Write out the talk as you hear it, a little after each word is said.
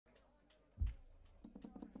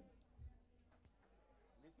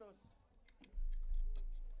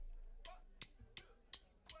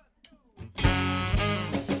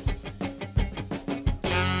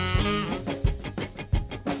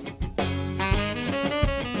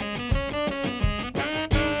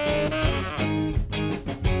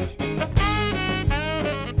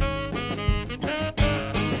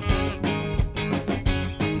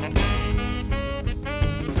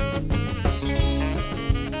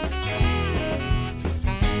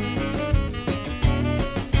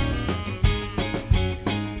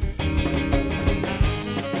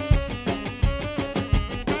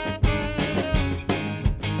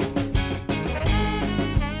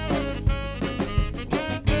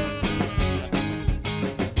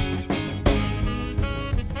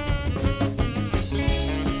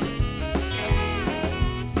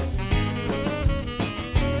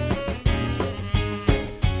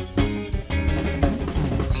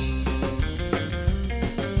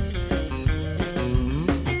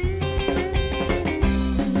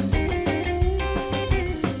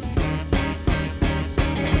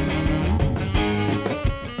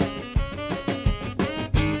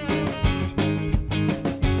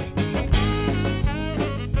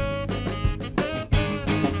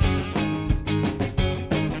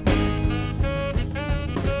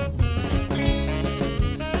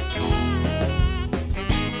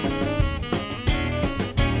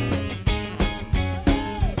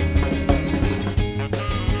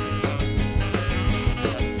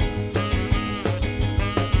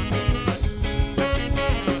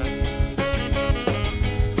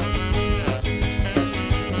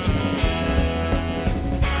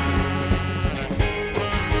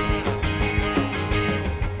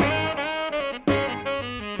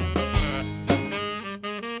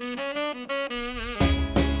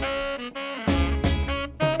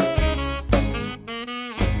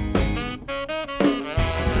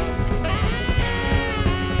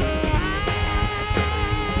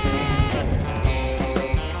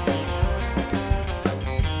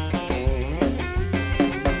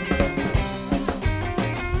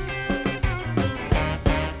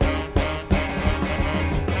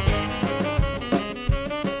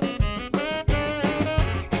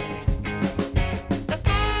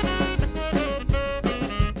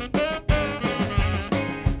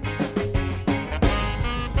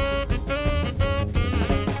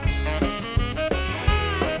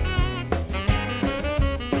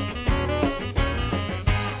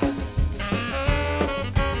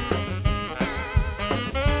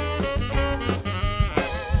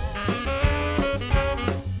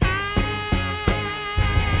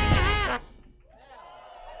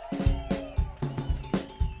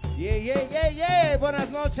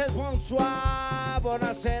buenas noches, bonsoir,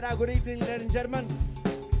 buonasera, good evening, ladies and gentlemen.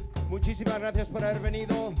 Muchísimas gracias por haber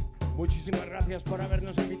venido, muchísimas gracias por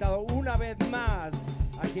habernos invitado una vez más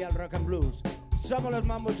aquí al Rock and Blues. Somos los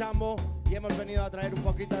Mambo Jambo y hemos venido a traer un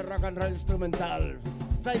poquito de rock and roll instrumental.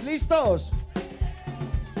 ¿Estáis listos?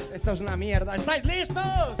 Esto es una mierda. ¿Estáis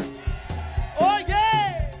listos?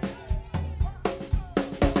 ¡Oye!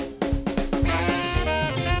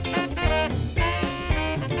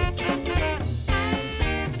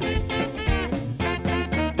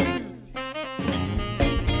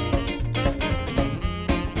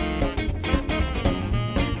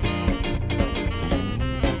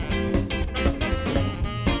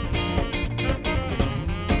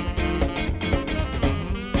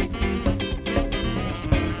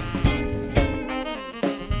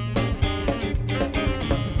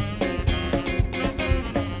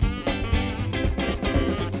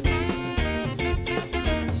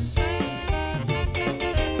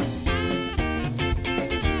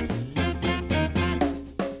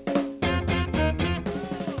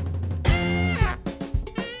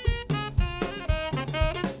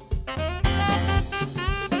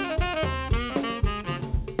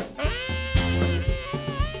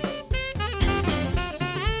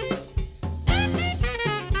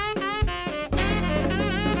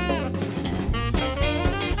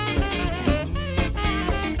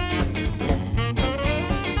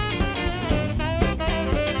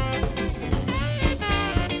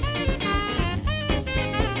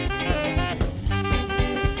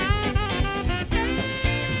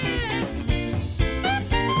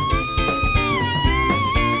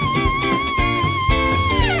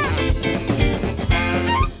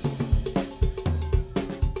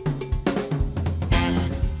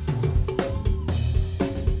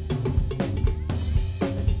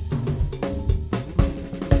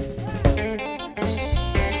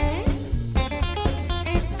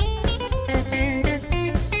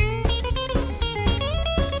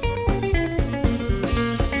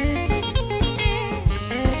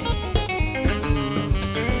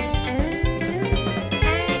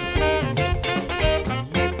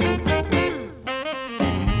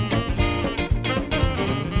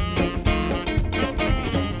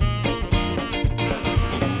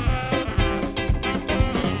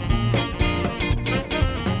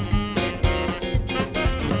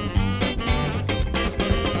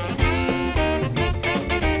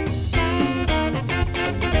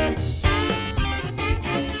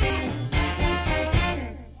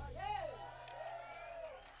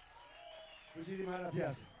 Muchísimas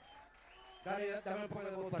gracias. Dani, dame un poco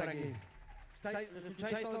de voz para aquí. ¿Lo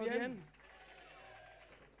escucháis todo bien?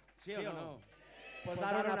 ¿Sí o no? Pues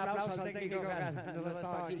dar un aplauso al técnico que nos ha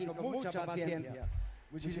estado aquí con mucha paciencia.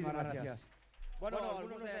 Muchísimas gracias. Bueno,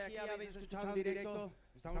 algunos de aquí habéis escuchado en directo.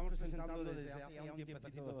 Estamos presentando desde hace un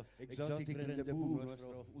tiempecito Exótico, Rendezvous,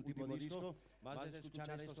 nuestro último disco. Vas a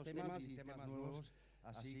escuchar estos temas y temas nuevos.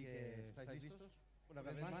 Así que, ¿estáis listos? Una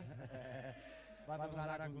vez más. Vamos a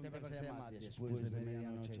hablar con un tema que se llama Después de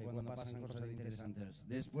medianoche, cuando pasan cosas interesantes.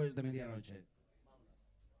 Después de medianoche.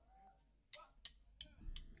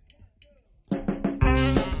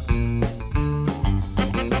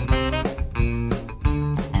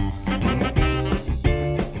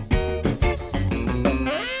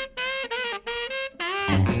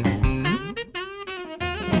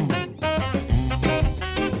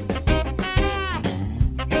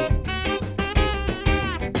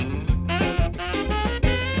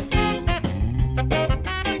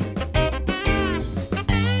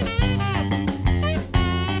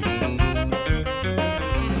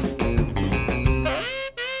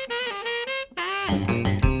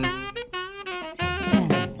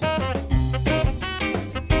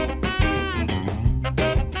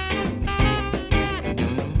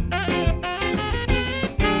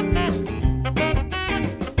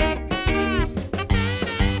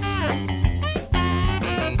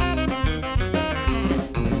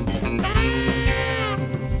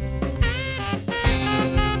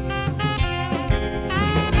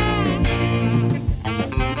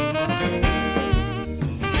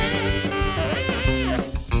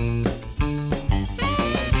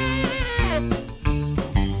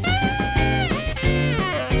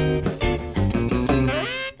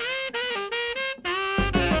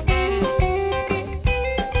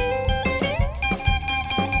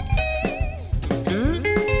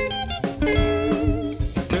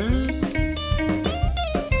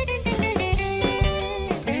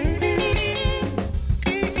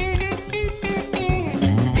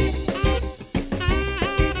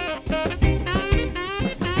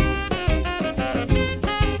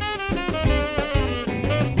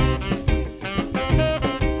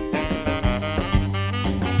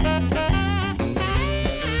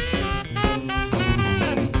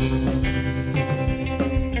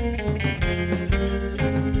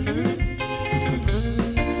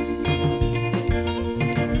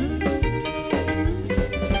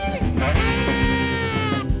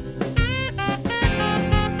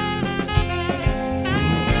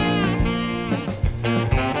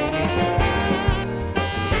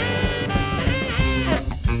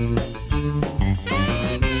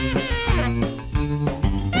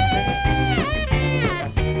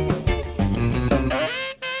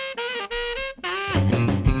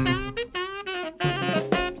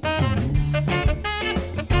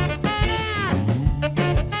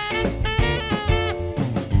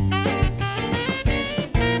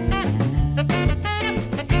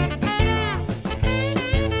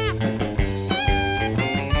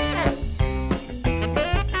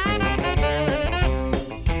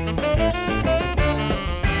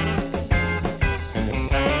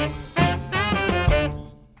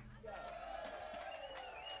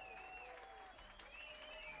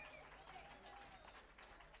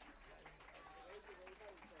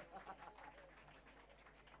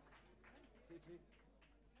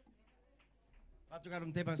 Va a tocar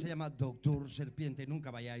un tema que se llama Doctor Serpiente.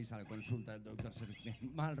 Nunca vayáis a la consulta del Doctor Serpiente.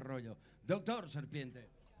 Mal rollo. Doctor Serpiente.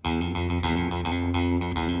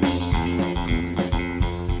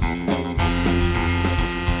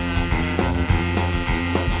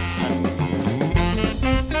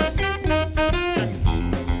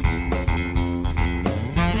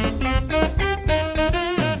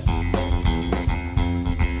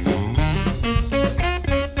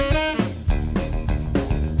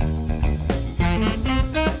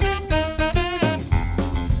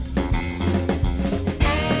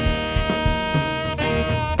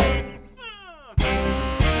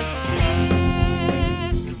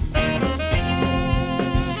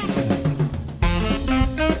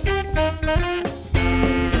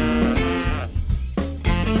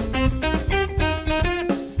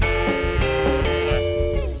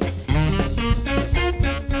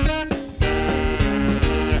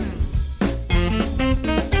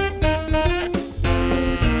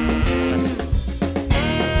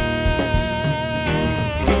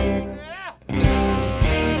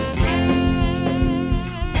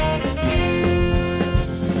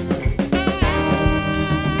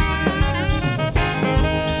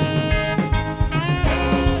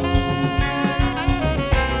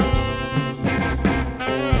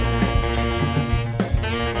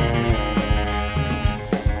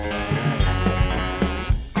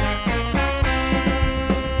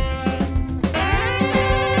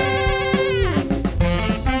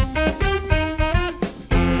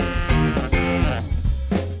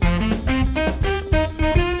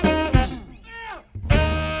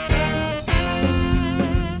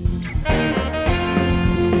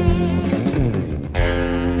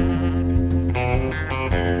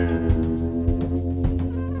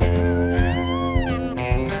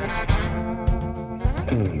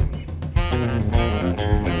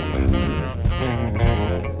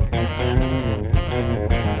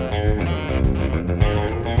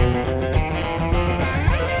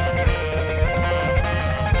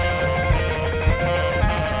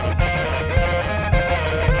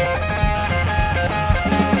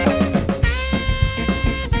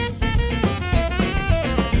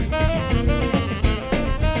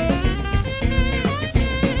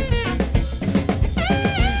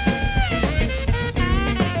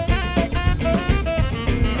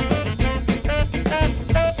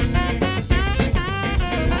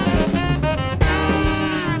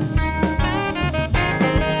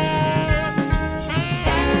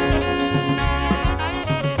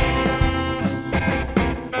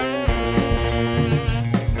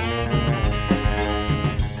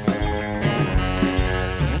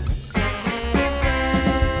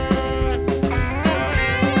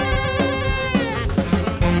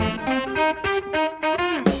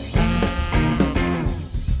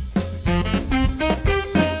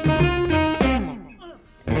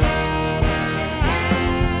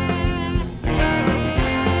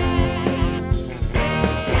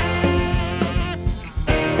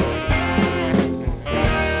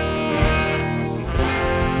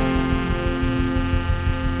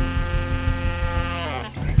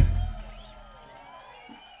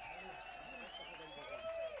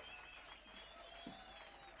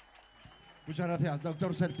 Muchas gracias,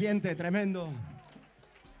 Doctor Serpiente, tremendo.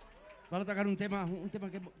 Van a tocar un tema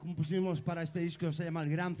que compusimos para este disco, se llama El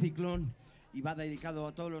Gran Ciclón, y va dedicado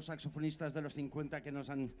a todos los saxofonistas de los 50 que nos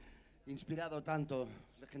han inspirado tanto.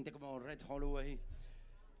 Gente como Red Holloway,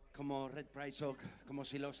 como Red Prysock, como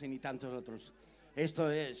Silosin y tantos otros.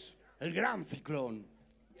 Esto es El Gran Ciclón.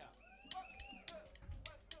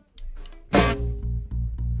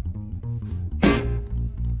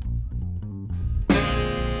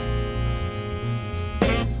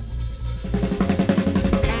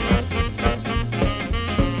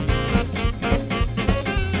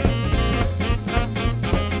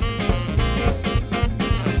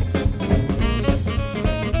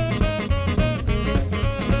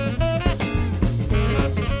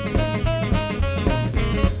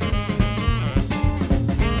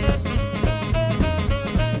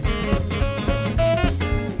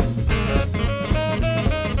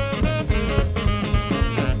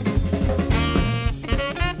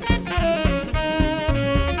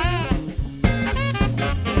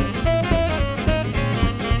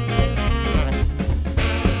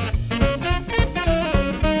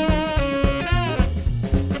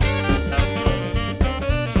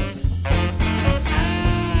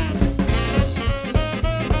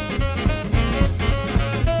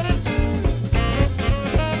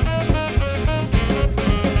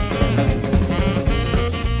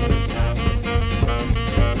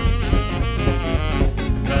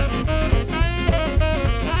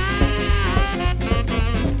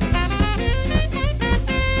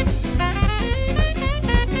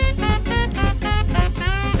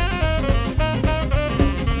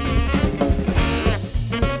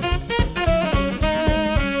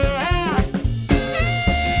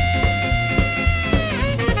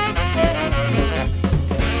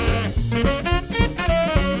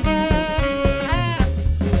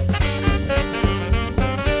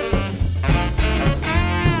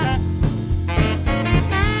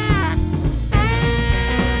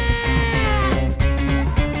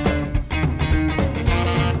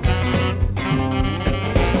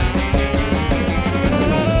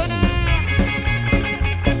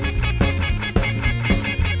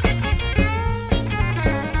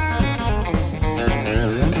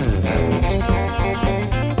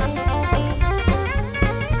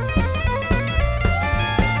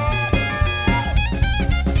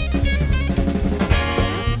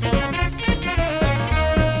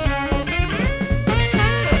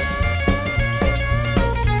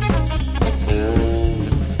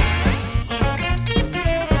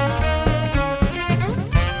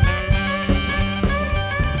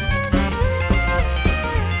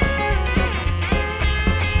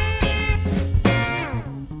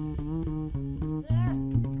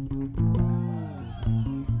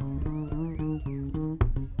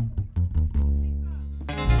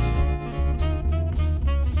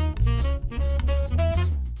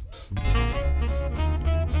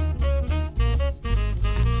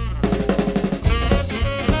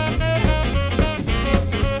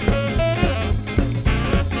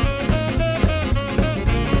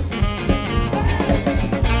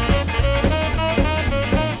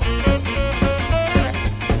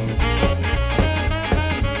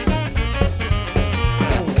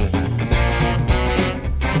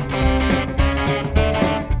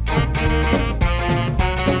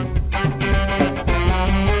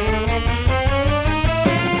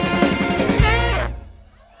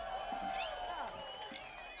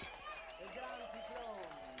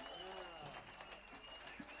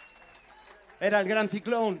 Era el gran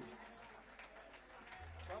ciclón.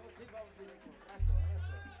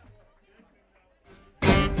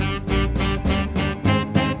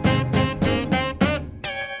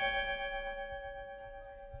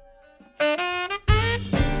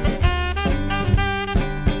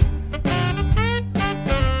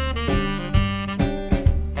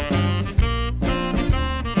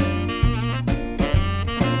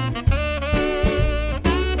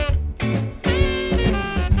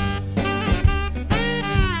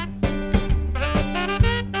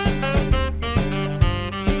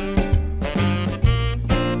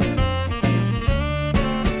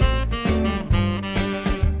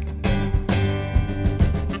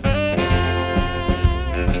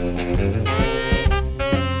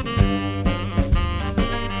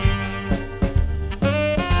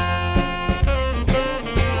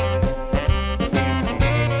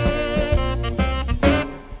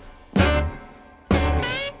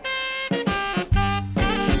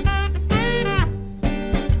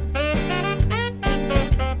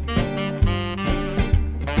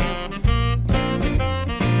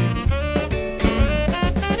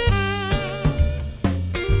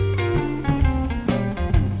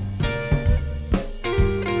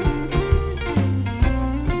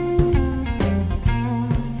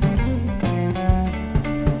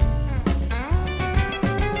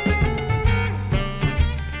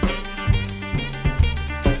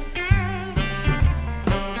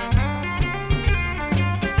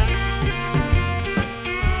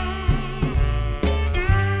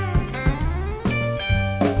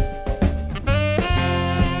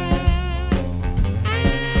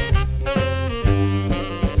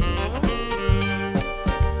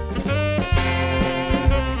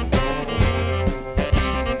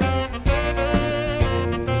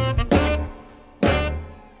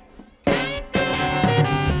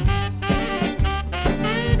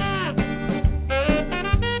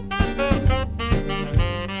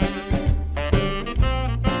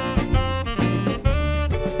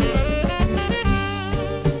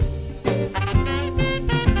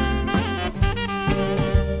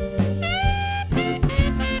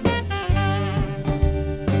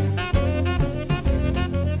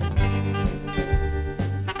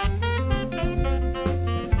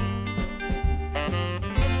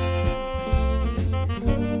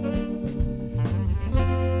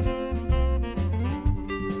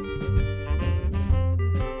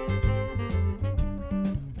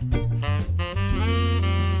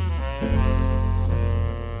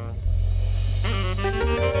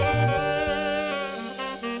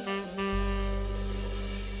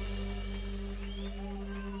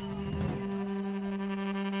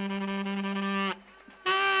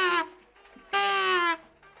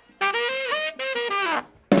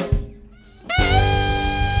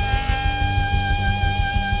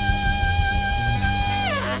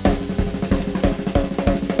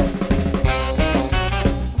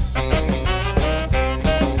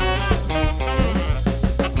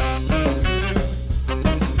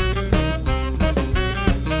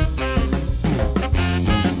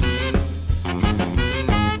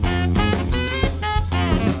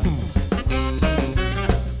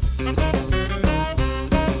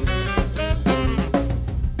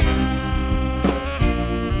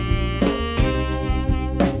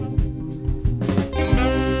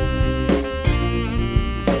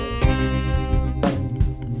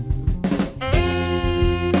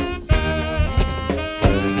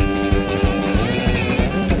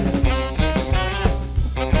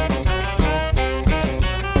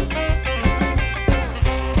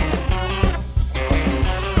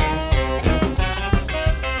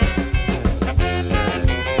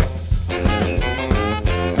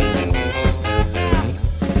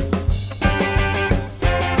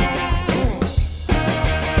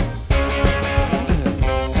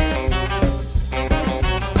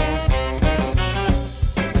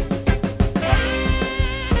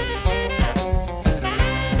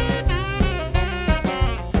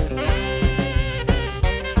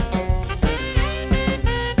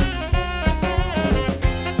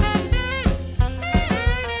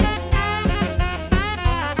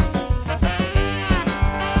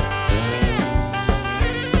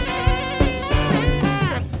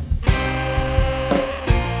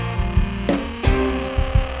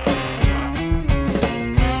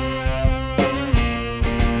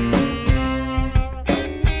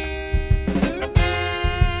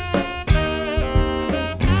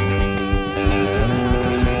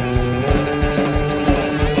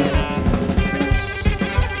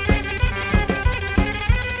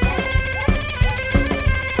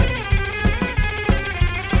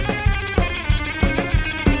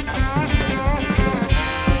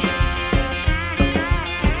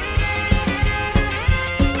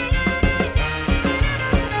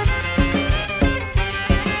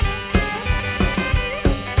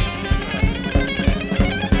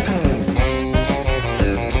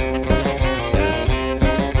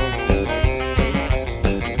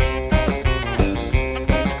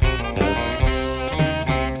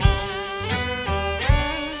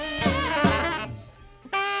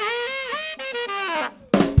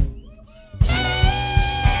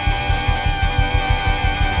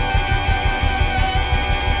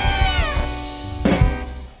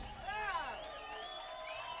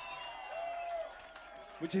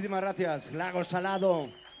 Muchísimas gracias. Lago Salado.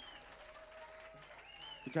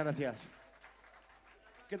 Muchas gracias.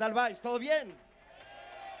 ¿Qué tal vais? ¿Todo bien?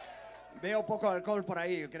 Veo poco alcohol por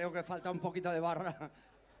ahí. Creo que falta un poquito de barra.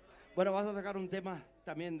 Bueno, vamos a sacar un tema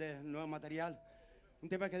también de nuevo material. Un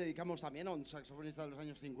tema que dedicamos también a un saxofonista de los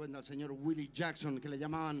años 50, al señor Willie Jackson, que le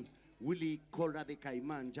llamaban Willie Cola de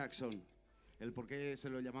Caimán Jackson. El por qué se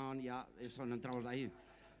lo llamaban ya, eso no entramos ahí.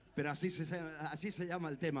 Pero así se llama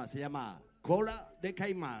el tema, se llama Cola de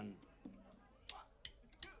Caimán.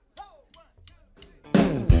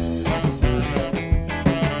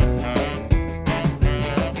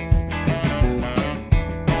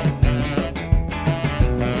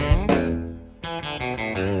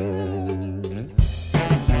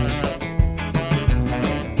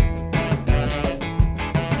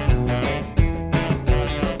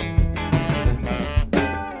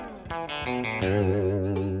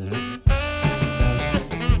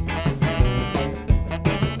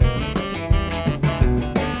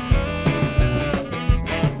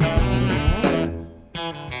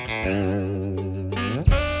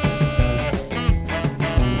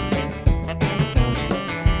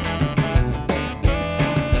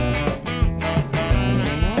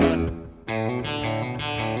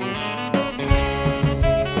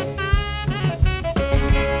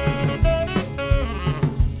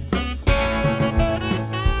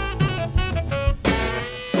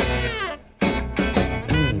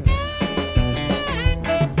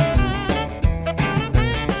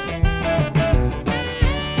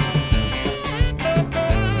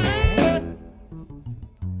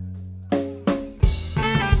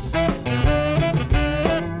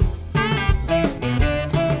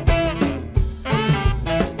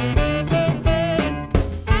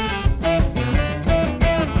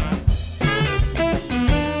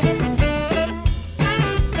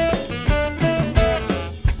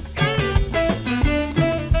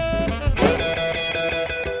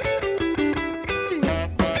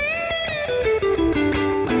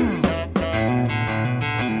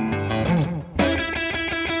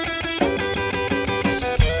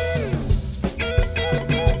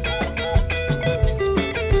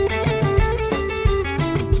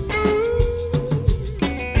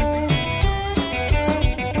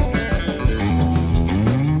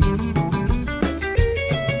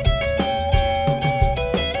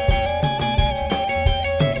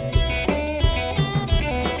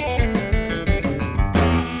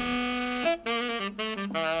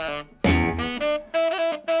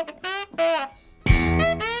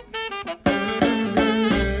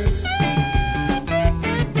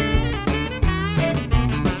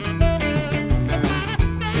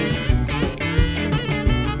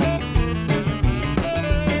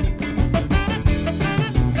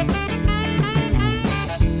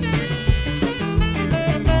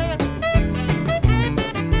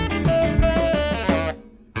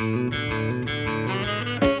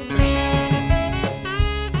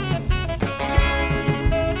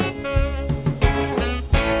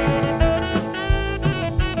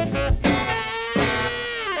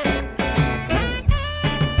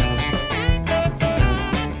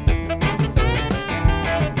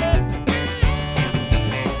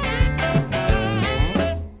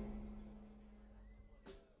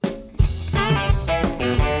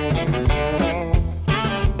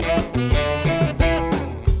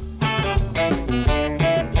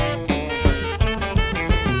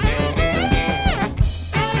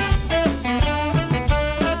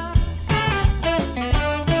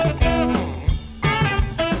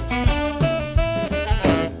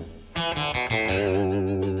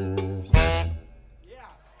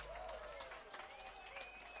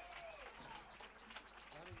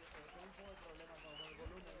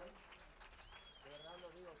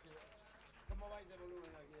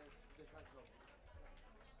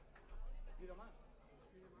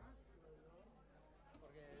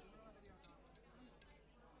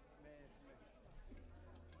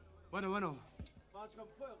 Bueno. Vamos con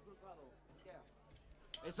fuego cruzado.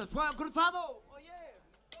 Yeah. ¡Esto es fuego cruzado! ¡Oye!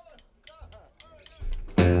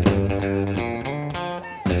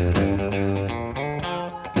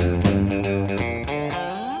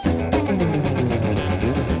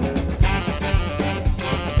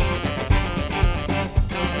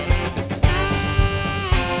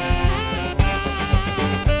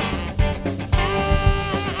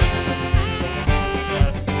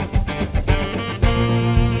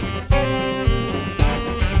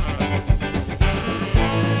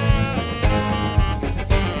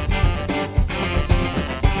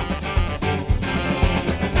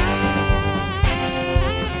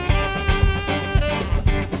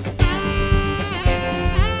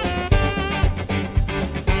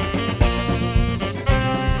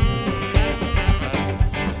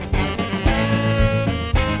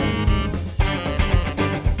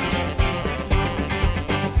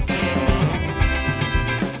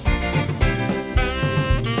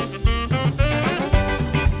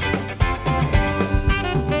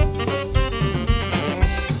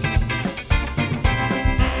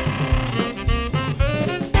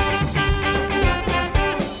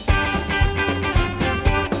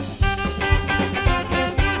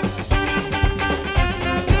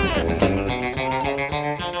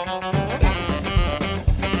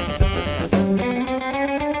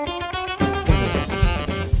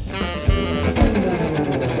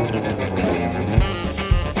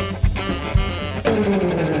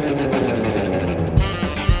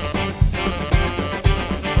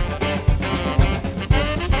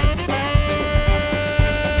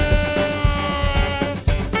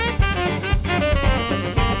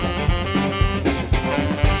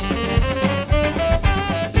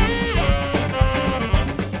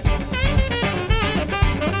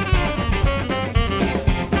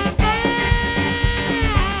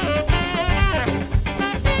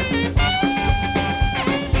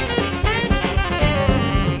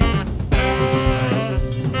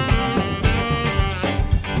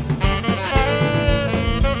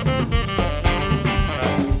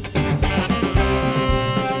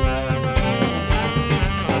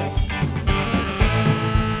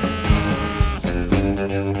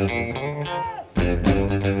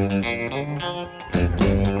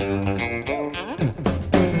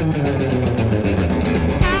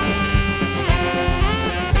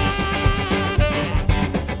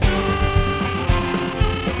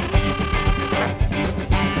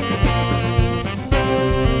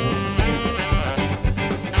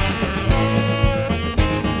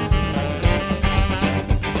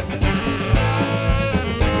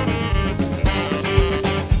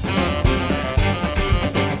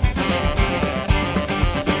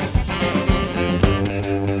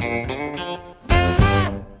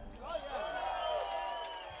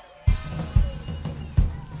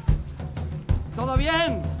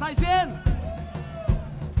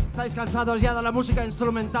 Estáis cansados ya de la música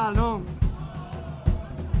instrumental, ¿no?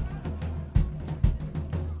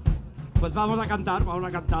 Pues vamos a cantar.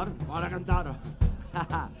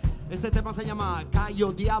 Este tema se llama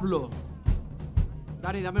Callo Diablo.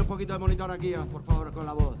 Dani, dame un poquito de monitor aquí, por favor, con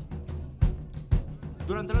la voz.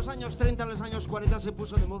 Durante los años 30 y los años 40 se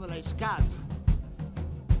puso de moda la scat.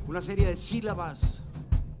 Una serie de sílabas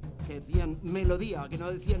que decían melodía, que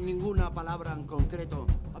no decían ninguna palabra en concreto.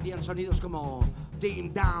 Hacían sonidos como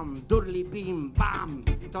dim, dam, durli, pim, bam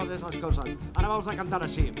y todas esas cosas. Ahora vamos a cantar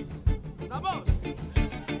así. ¿Estamos?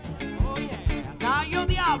 Oh yeah, Callo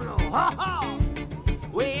Diablo, ha ha.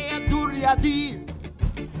 Durli a ti,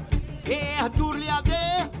 durli a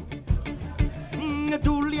te,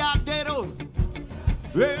 durli a dero.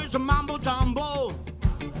 Es Mambo Jambo,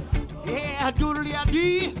 durli a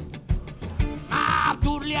ti,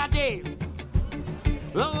 durli a te,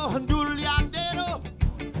 durli a dero.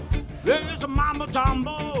 It's a Mambo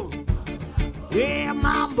Jambo, yeah,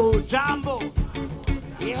 Mambo Jambo,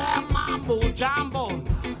 yeah, Mambo Jambo,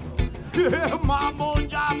 yeah, Mambo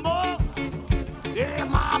Jambo, yeah,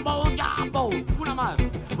 Mambo Jambo. Una más.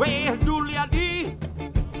 Yeah, Julia D,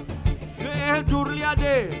 yeah, Julia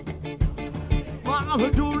D, Mambo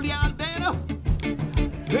Julia D.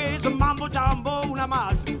 It's a Mambo Jambo. Una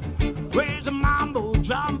más. It's a Mambo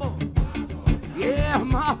Jambo, yeah,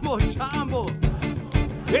 Mambo Jambo.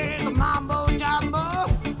 It's the Mambo Jambo,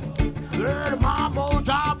 it's the Mambo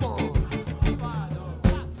Jambo.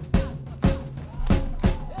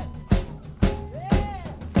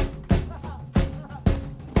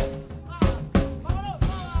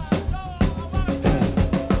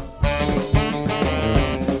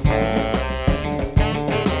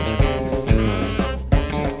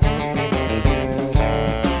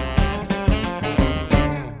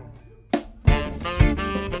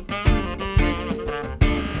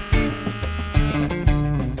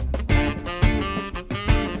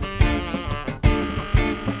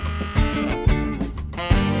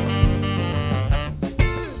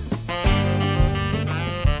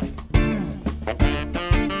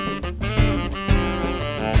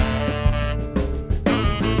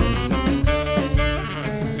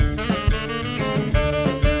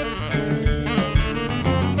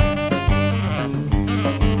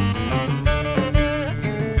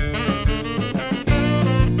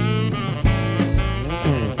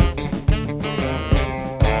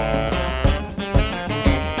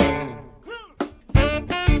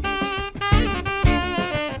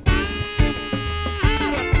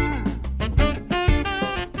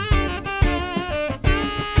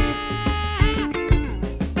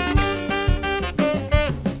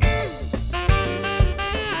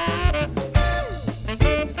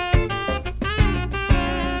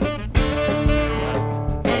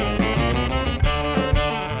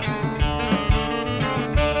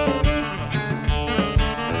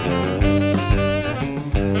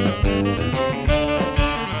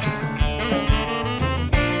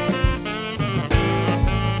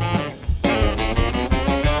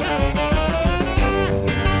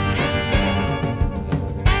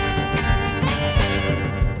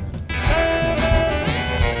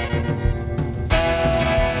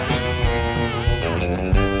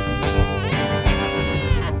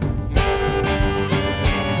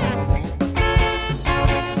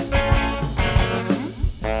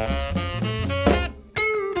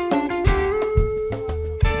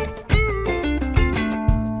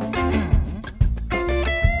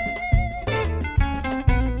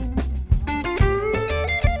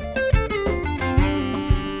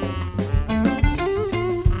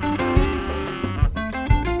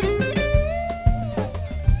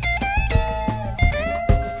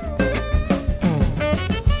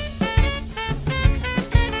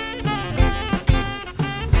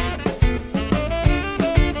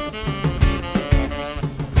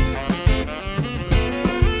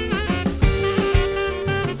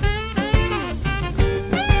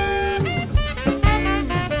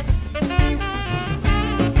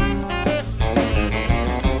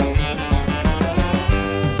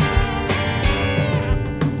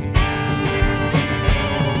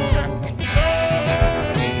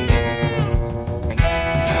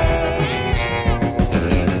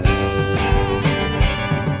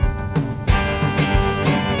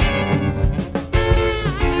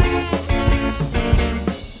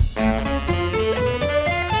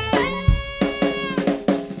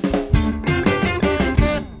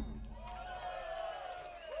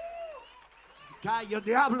 del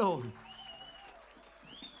diablo.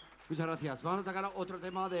 Muchas gracias. Vamos a tocar otro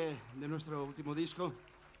tema de nuestro último disco.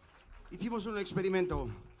 Hicimos un experimento.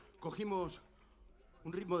 Cogimos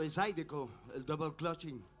un ritmo de exótico, el double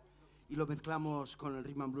clutching, y lo mezclamos con el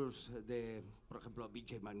rhythm and blues de, por ejemplo,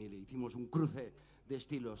 B.J. McNeely. Hicimos un cruce de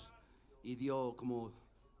estilos y dio como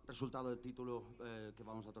resultado el título que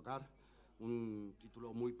vamos a tocar. Un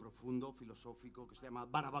título muy profundo, filosófico, que se llama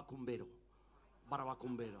Barabacumbero.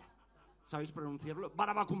 Barabacumbero. ¿Sabéis pronunciarlo?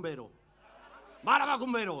 Barabacumbero.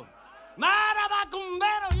 Barabacumbero.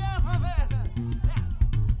 Barabacumbero, yeah, a ver.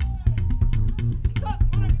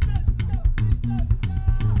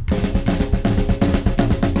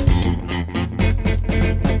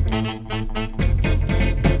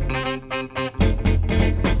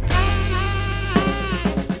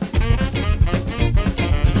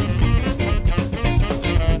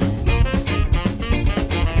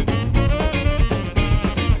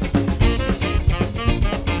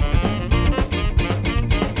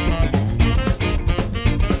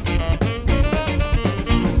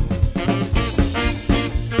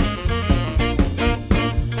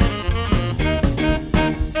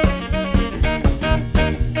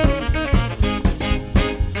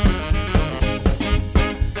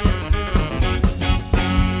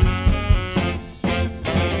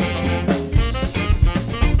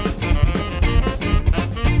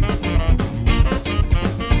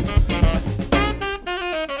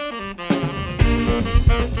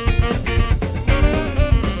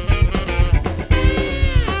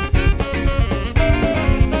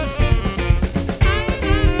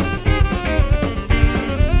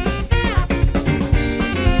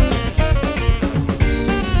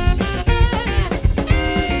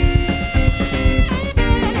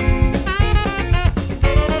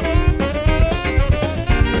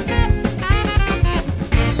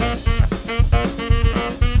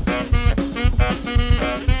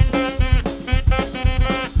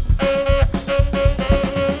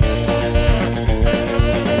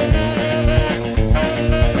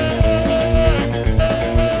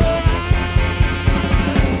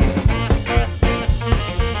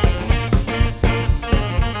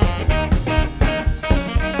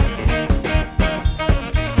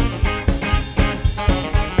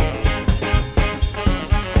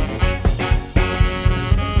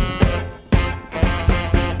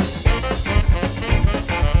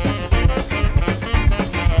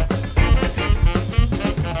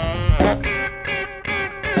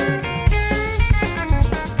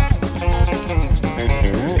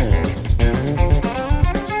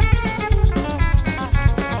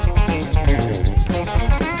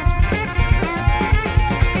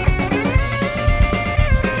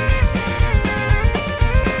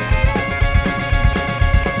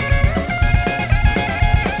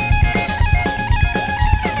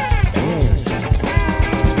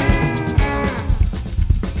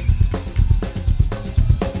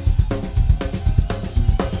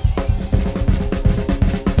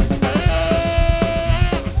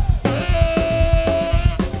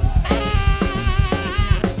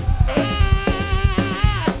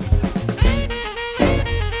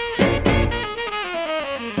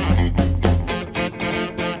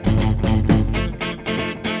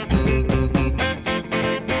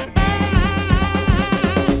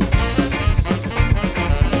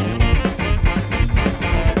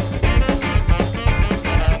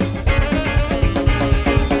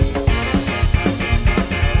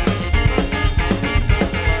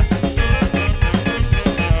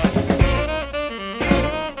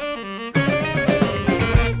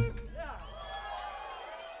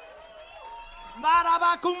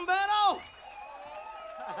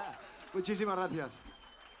 Muchísimas gracias.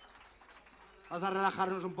 Vamos a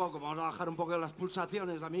relajarnos un poco, vamos a bajar un poco las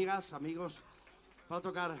pulsaciones, amigas, amigos. Vamos a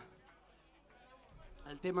tocar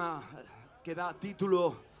el tema que da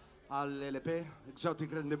título al LP,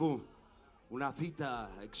 Exotic Rendezvous, una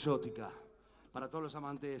cita exótica. Para todos los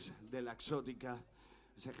amantes de la exótica,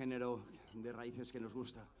 ese género de raíces que nos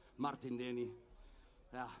gusta. Martin Denny.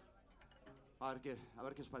 A ver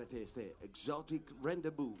qué os parece este Exotic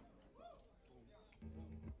Rendezvous.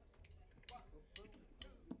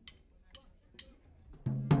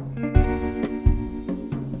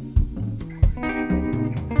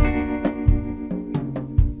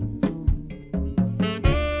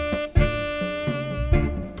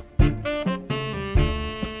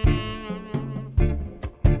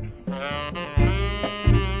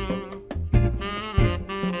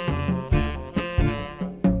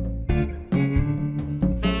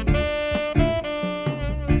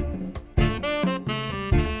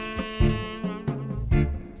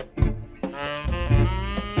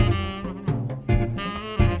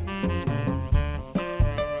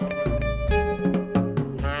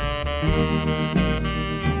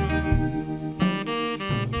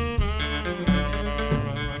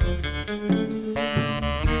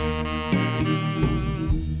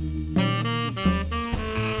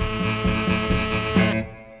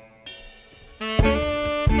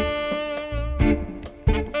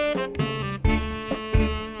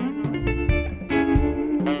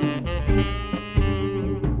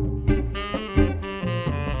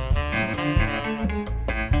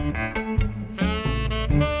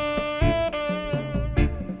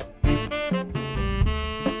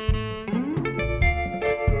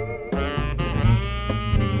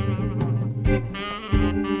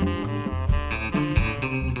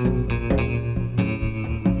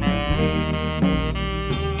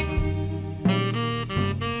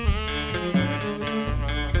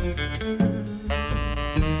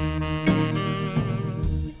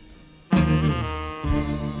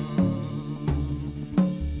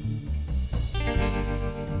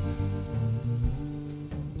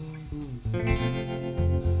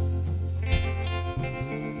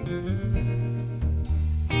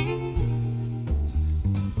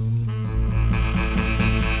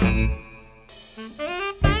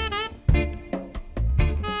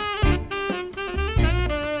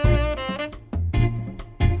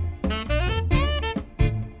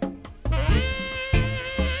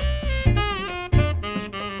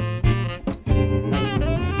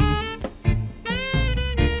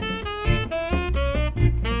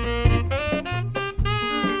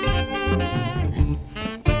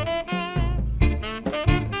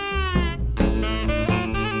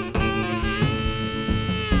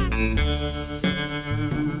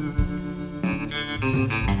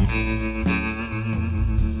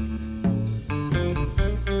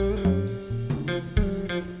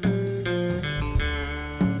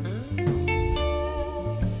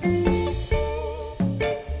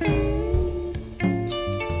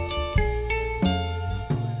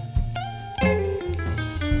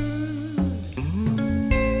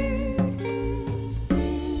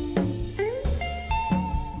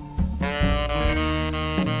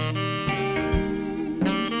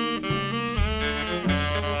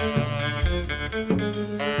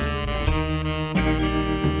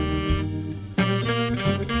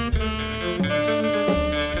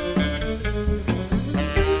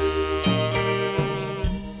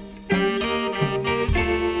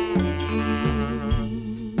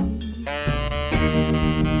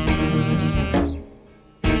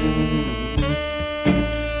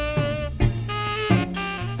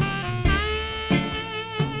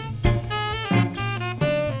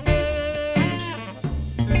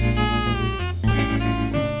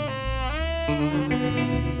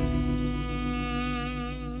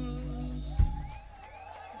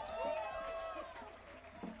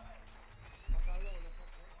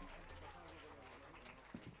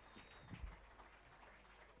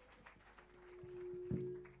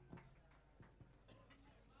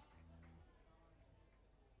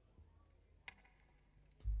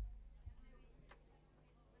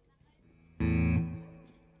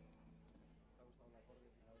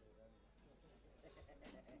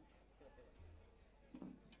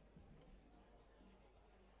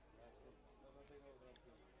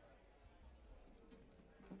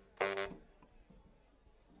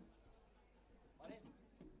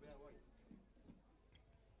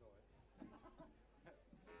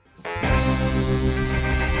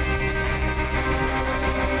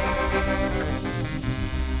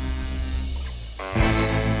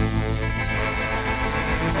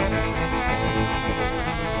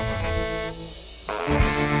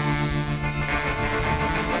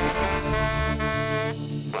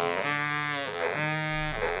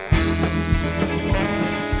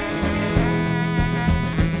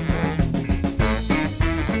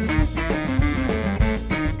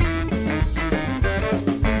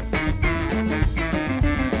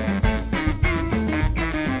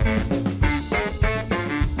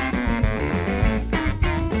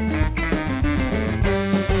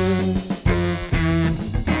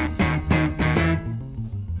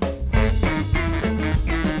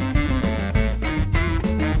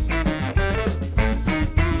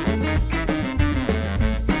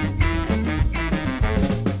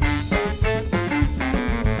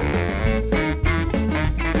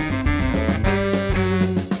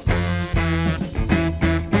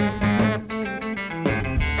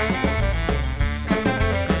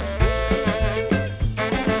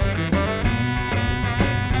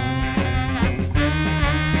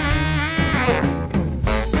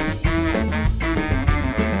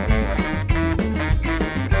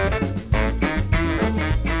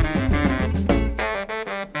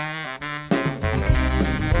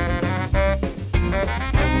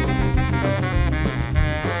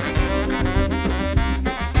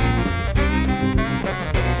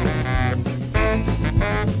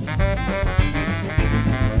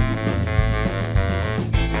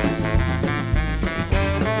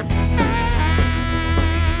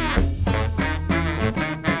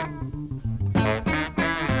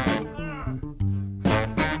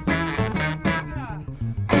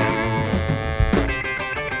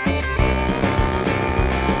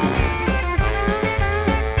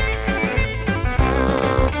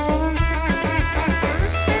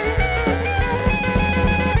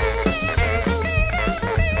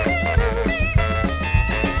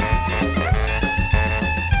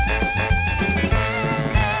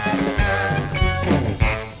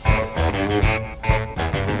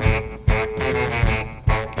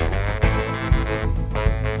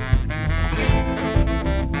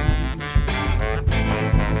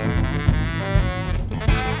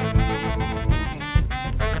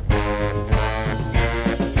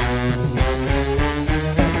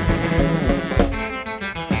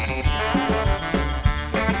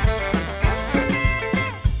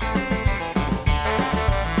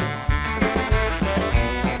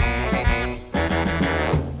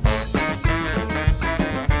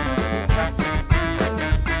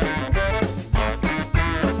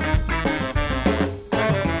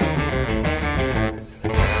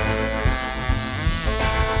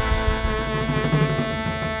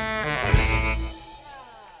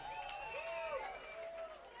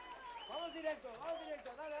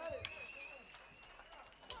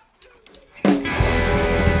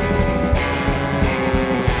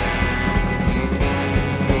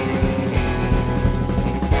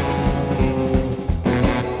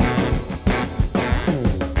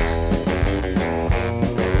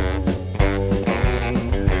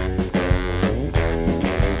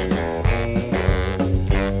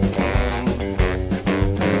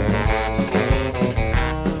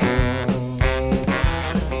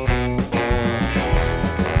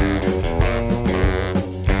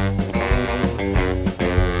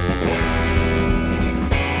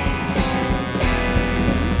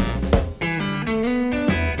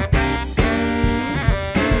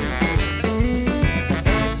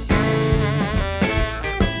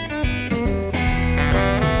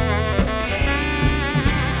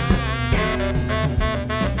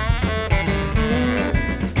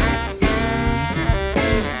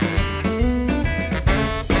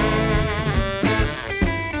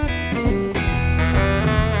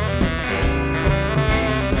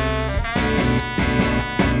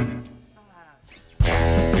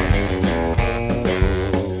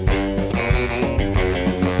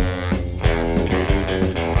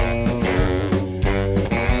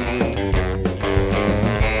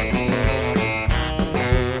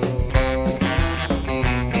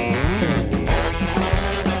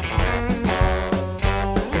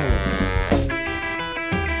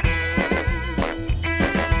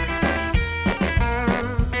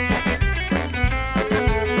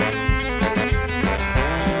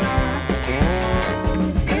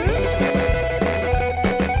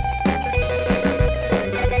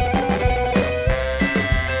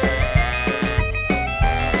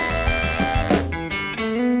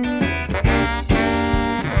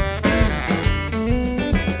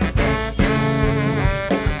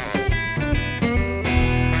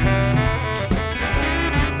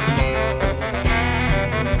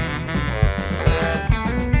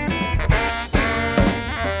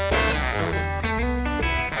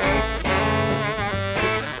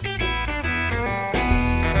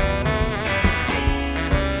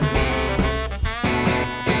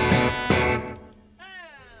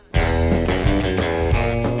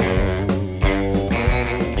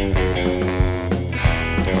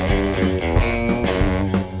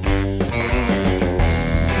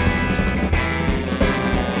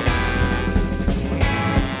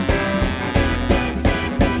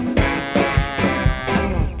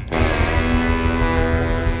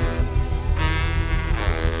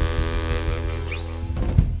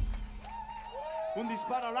 Un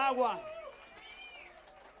disparo al agua.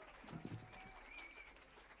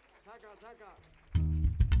 Saca, saca.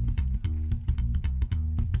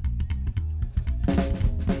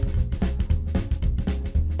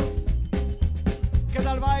 ¿Qué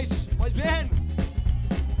tal vais? Pues bien.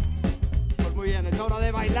 Pues muy bien, es hora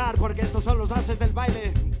de bailar porque estos son los ases del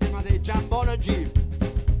baile. Tema de Jambonology.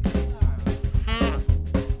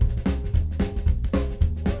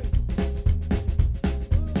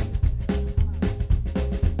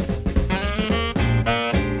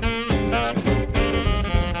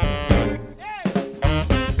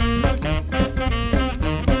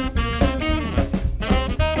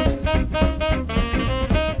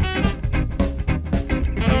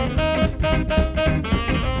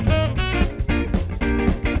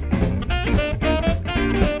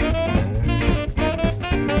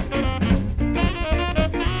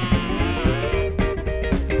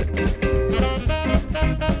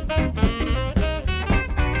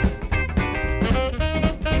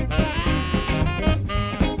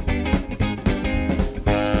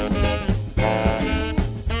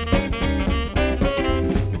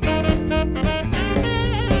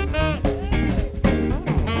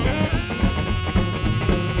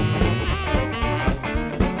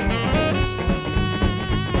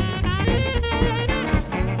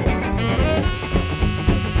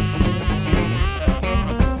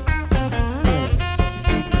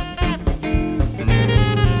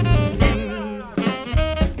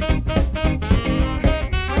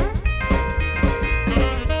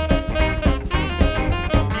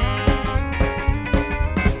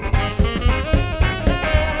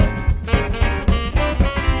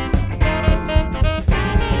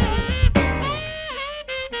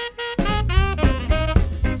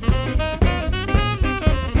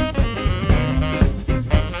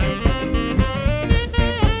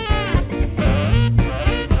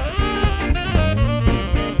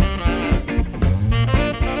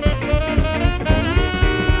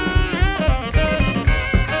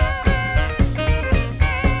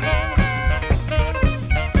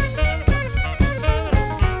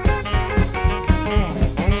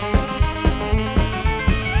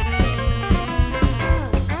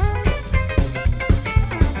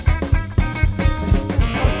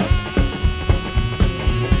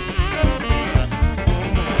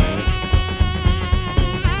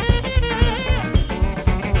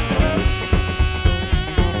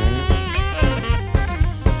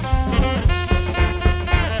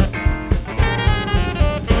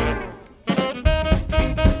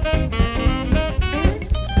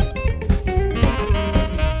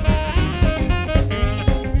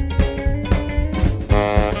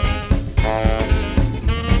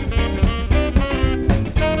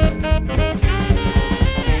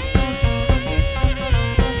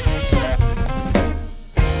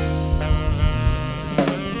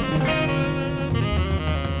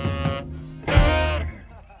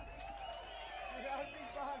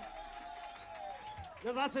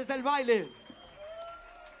 Los haces del baile.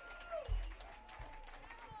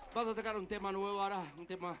 Vamos a tocar un tema nuevo ahora, un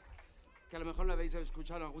tema que a lo mejor lo habéis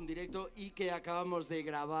escuchado en algún directo y que acabamos de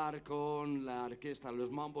grabar con la orquesta,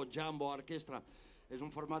 Los Mambo Jambo Orquestra. Es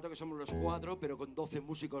un formato que somos los 4, pero con 12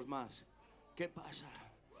 músicos más. ¿Qué pasa?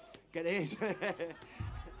 ¿Queréis?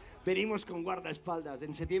 Venimos con guardaespaldas.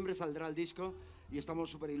 En septiembre saldrá el disco y estamos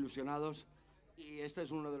súper ilusionados. Y este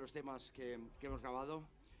es uno de los temas que hemos grabado.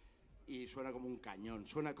 Y suena como un cañón,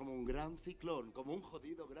 suena como un gran ciclón, como un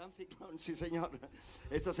jodido gran ciclón, sí señor.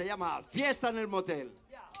 Esto se llama Fiesta en el Motel.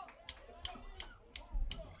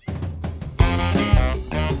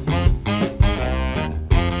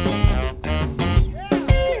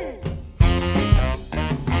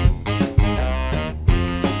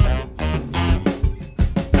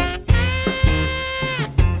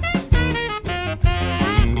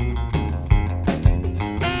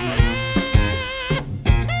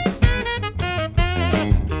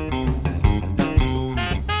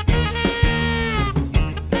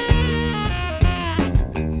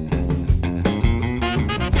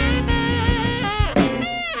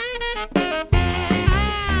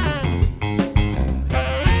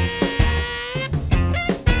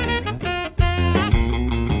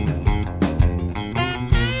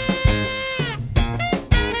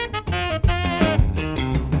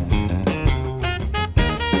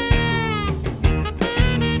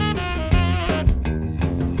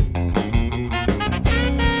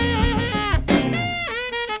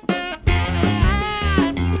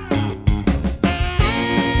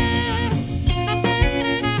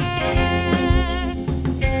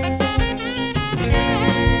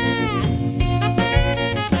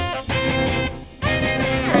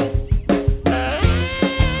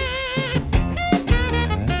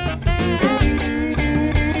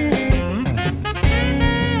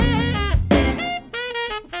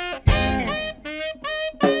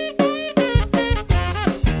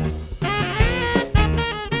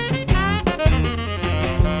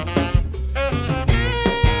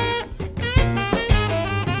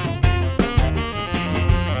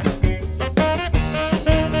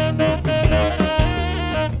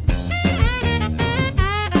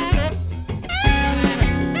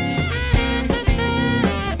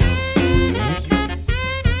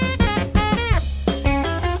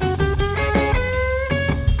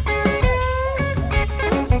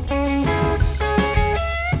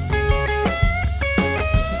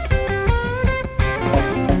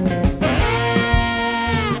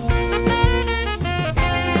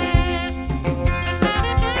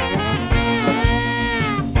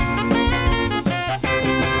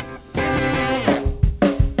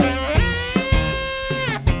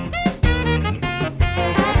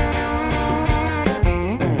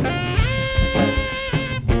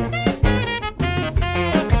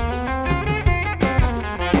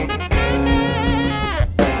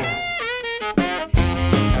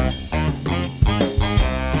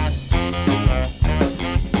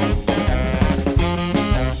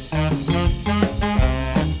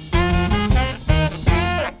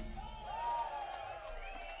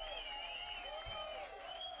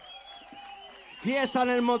 Fiesta en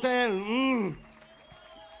el motel.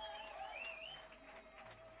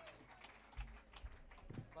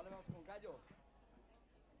 Vale, vamos con callo.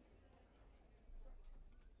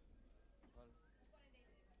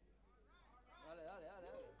 Dale, dale, dale,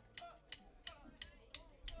 dale.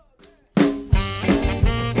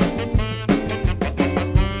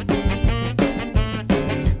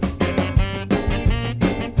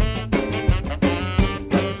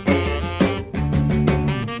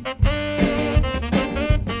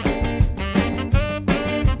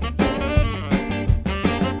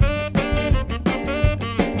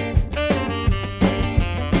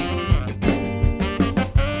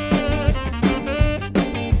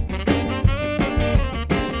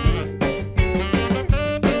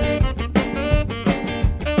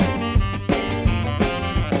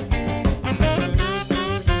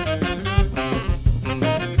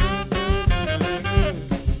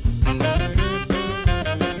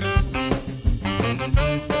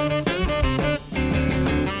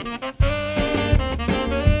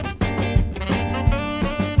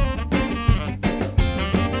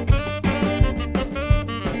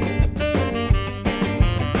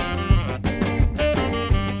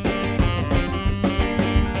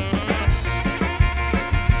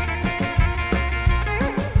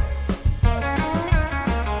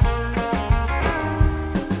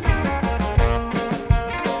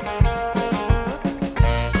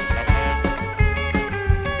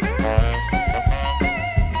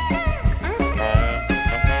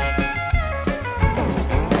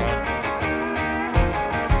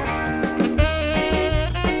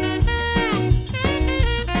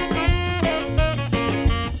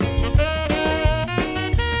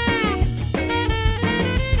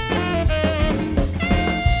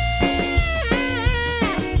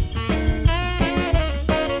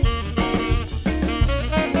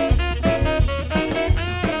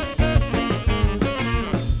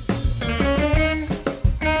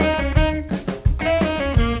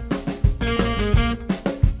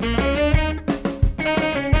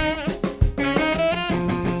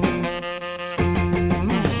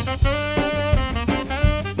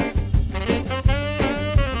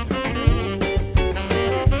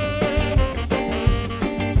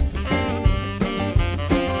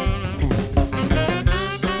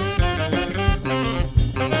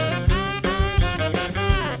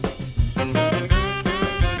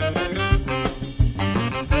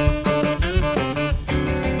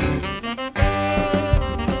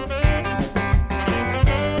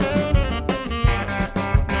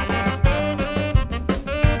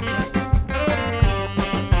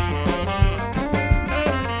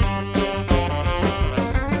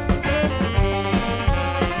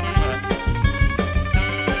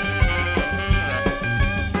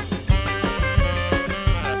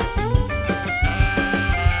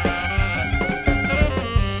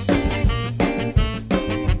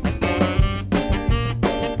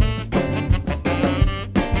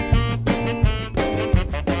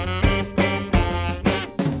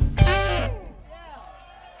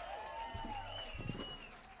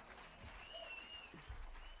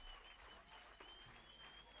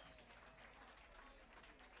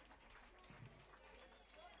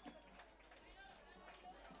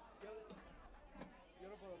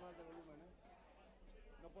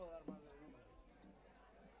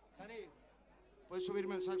 Dani, ¿puedes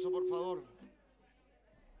subirme el saxo, por favor?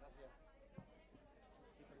 Gracias.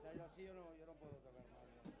 Si pensáis así, yo no puedo tocar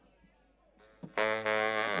más.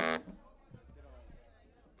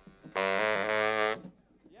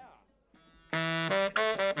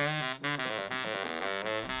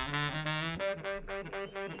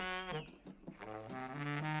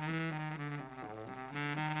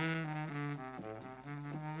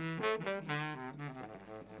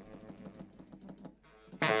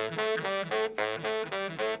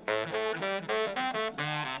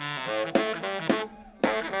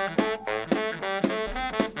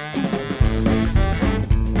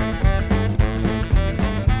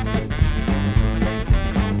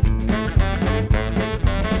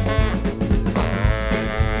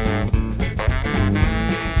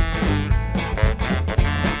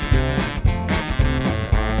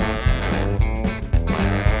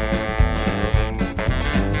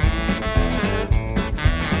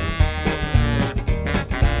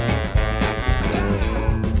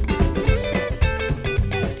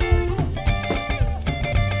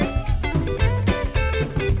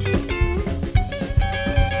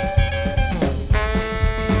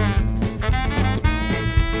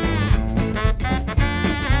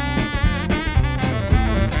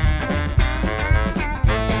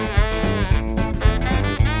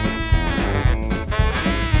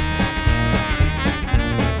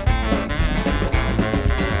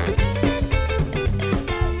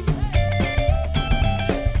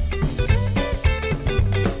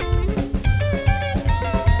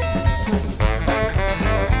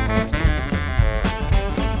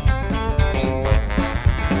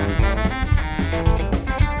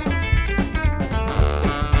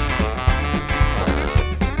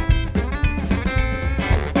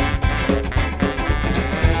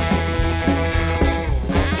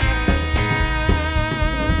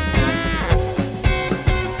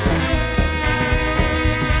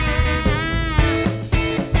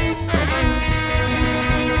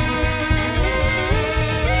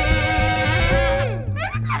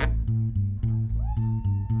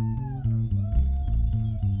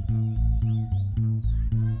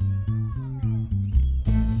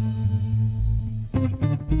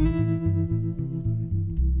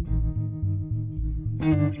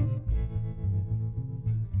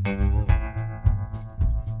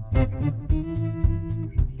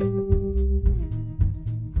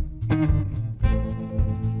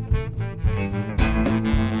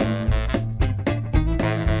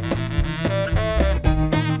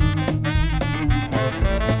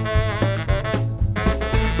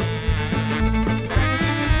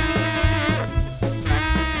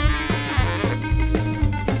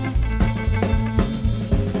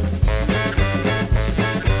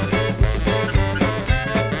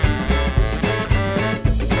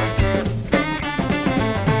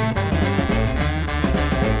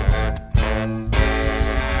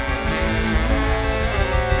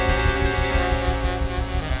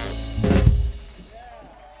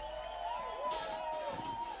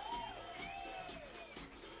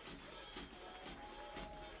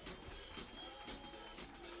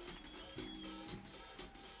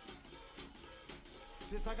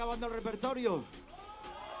 Se está acabando el repertorio.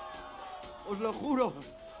 Os lo juro.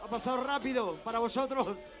 Ha pasado rápido para vosotros.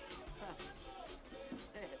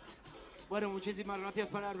 Bueno, muchísimas gracias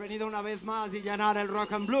por haber venido una vez más y llenar el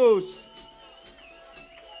Rock and Blues.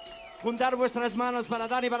 Juntar vuestras manos para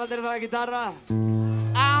Dani Baladeres a la guitarra,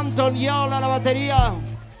 Anton Yol a la batería,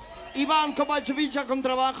 Iván Kovalchevich con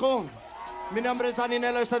trabajo. Mi nombre es Dani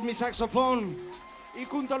Nel, este es mi saxofón. Y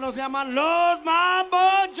juntos nos llaman Los Mambo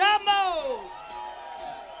Jambo.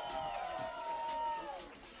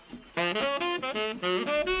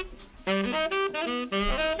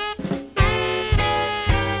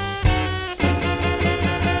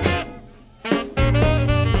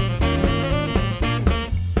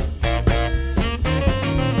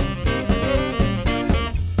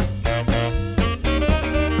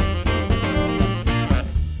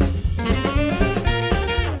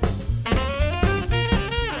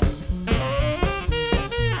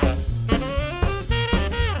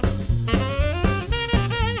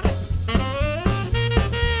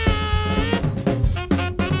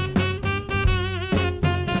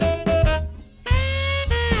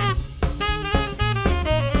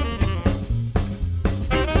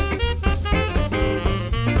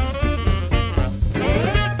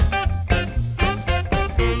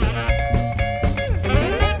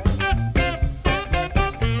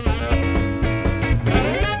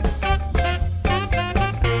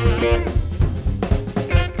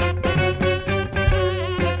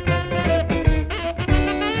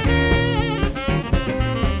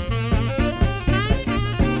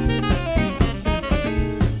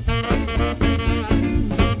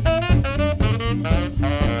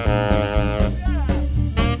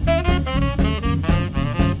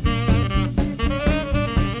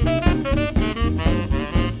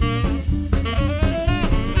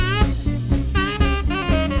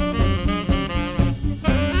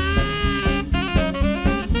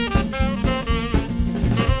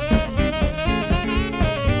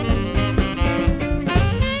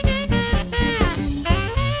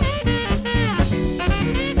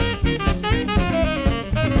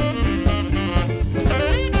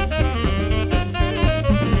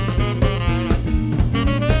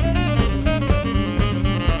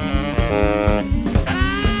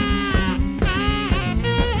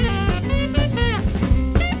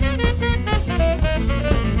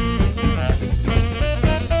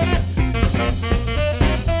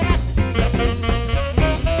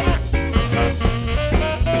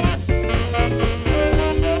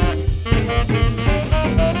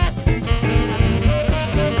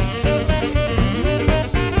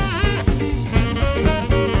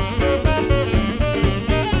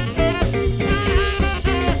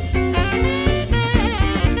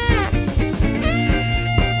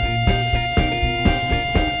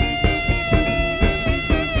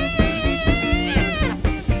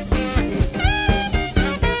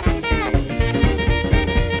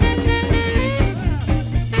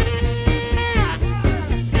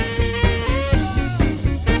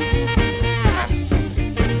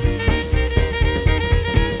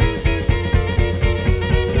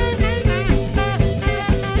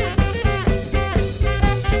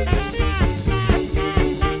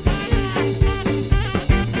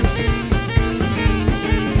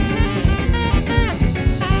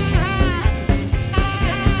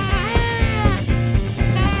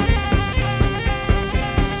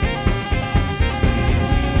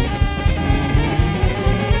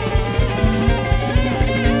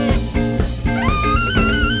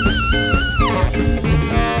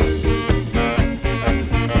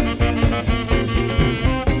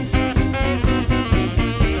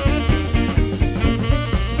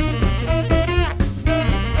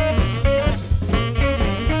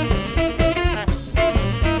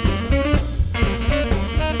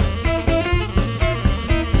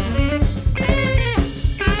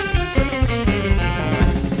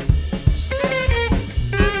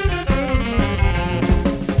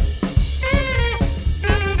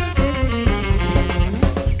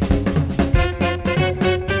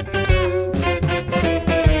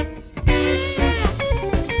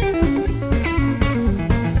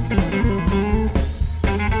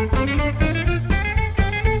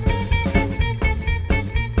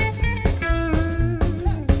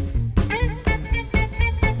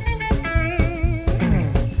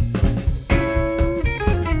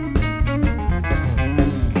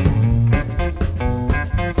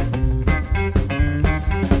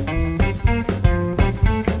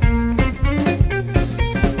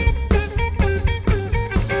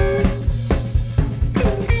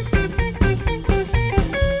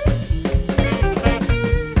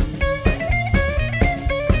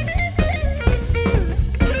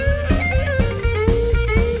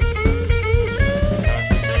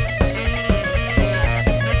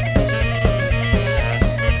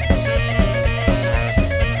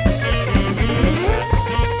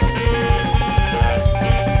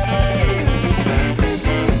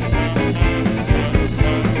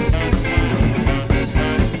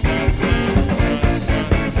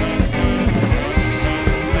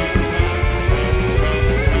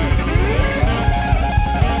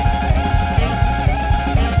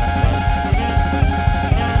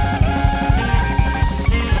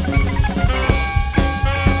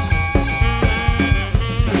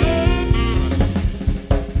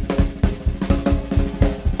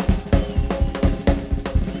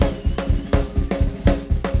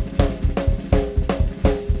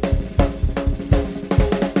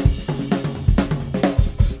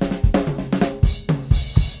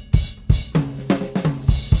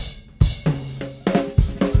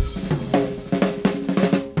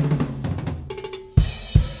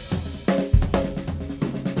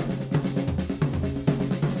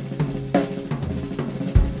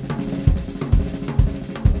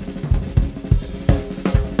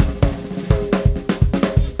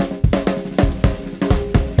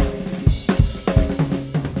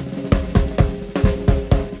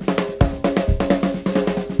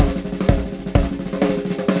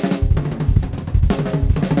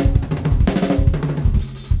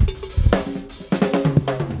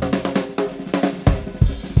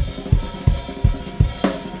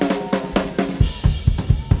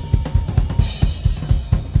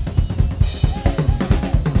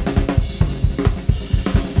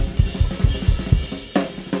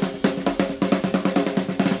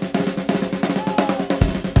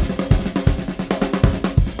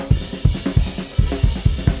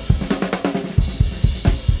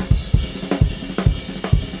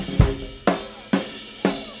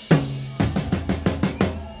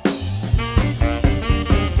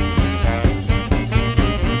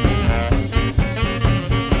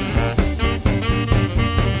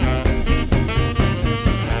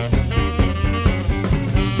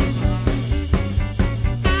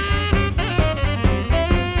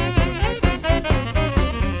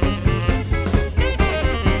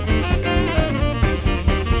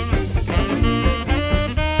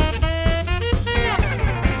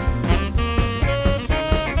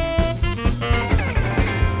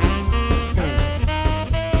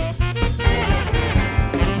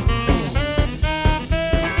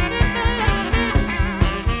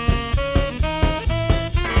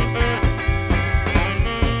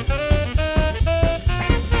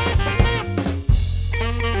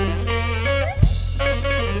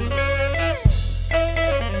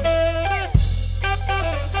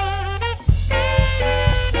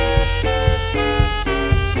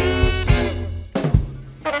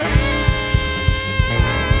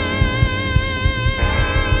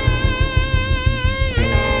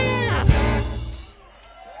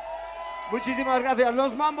 Muchas gracias,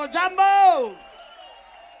 Los Mambo Jambo.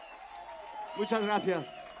 Muchas gracias.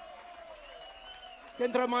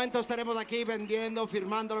 Dentro de momentos estaremos aquí vendiendo,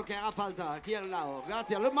 firmando lo que haga falta, aquí al lado.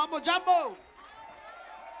 Gracias, Los Mambo Jambo.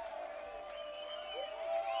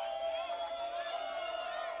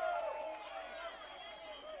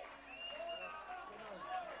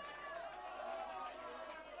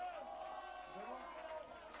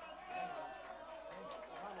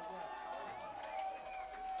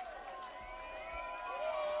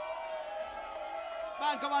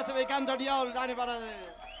 Banco más ubicando Oriol, Dani Parade.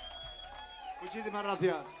 Muchísimas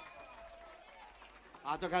gracias.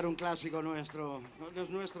 A tocar un clásico nuestro. No es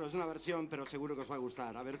nuestro, es una versión, pero seguro que os va a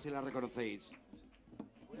gustar. A ver si la reconocéis.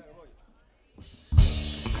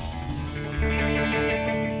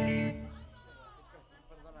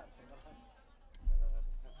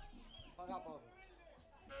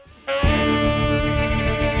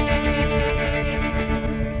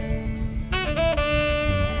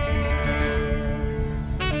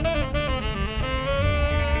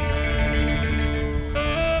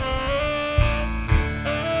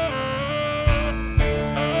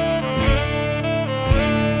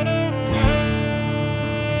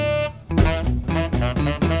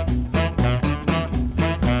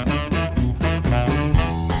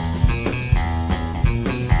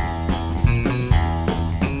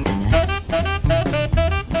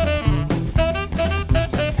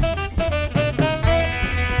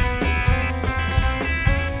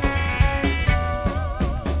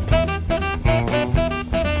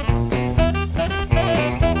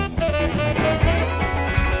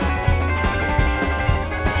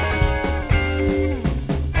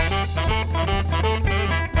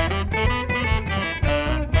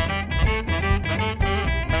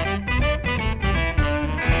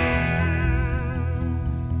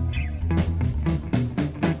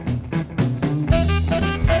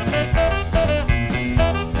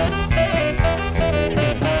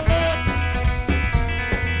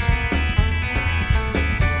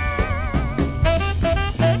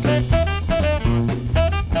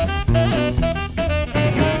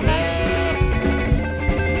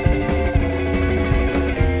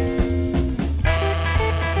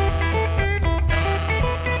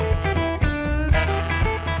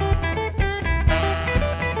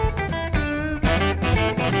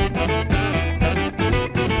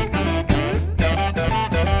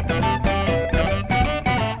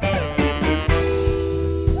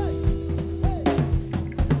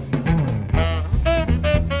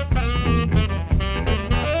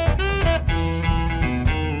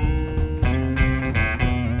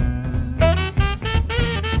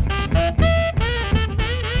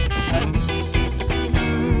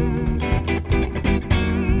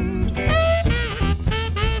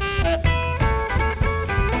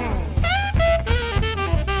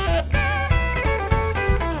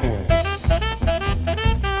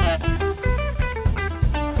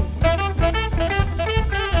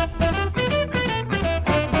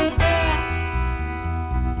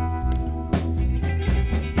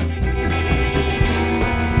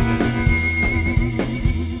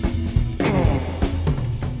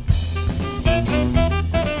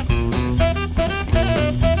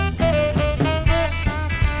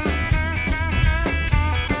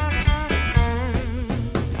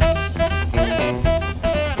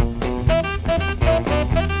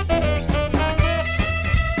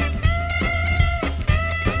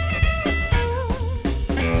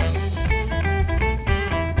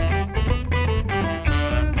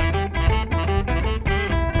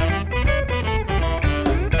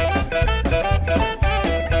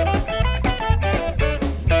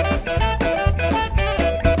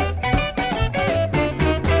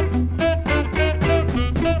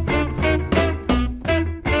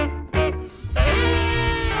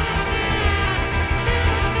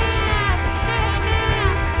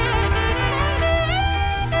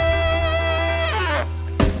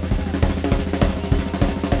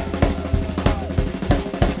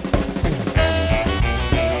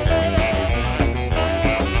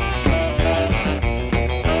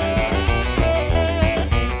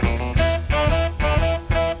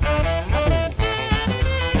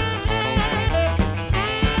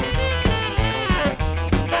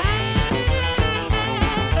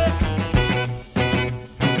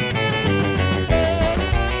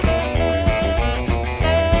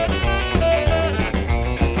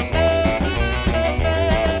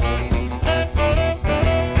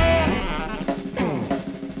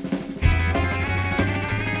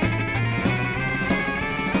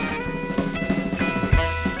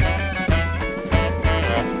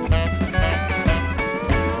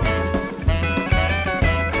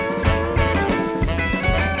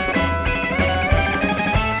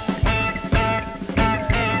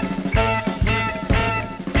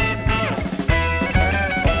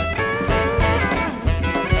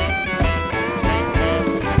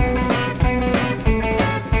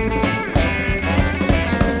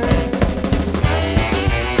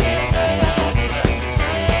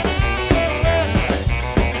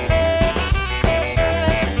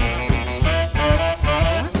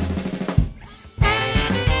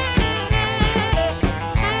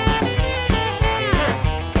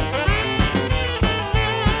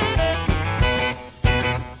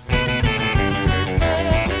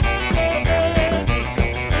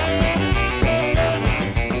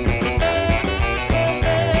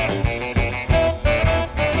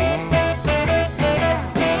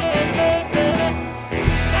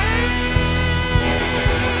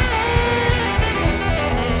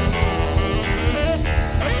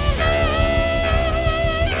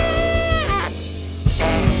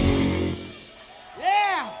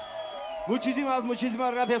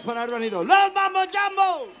 muchísimas gracias por haber venido. ¡Los Mambo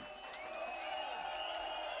Jambo!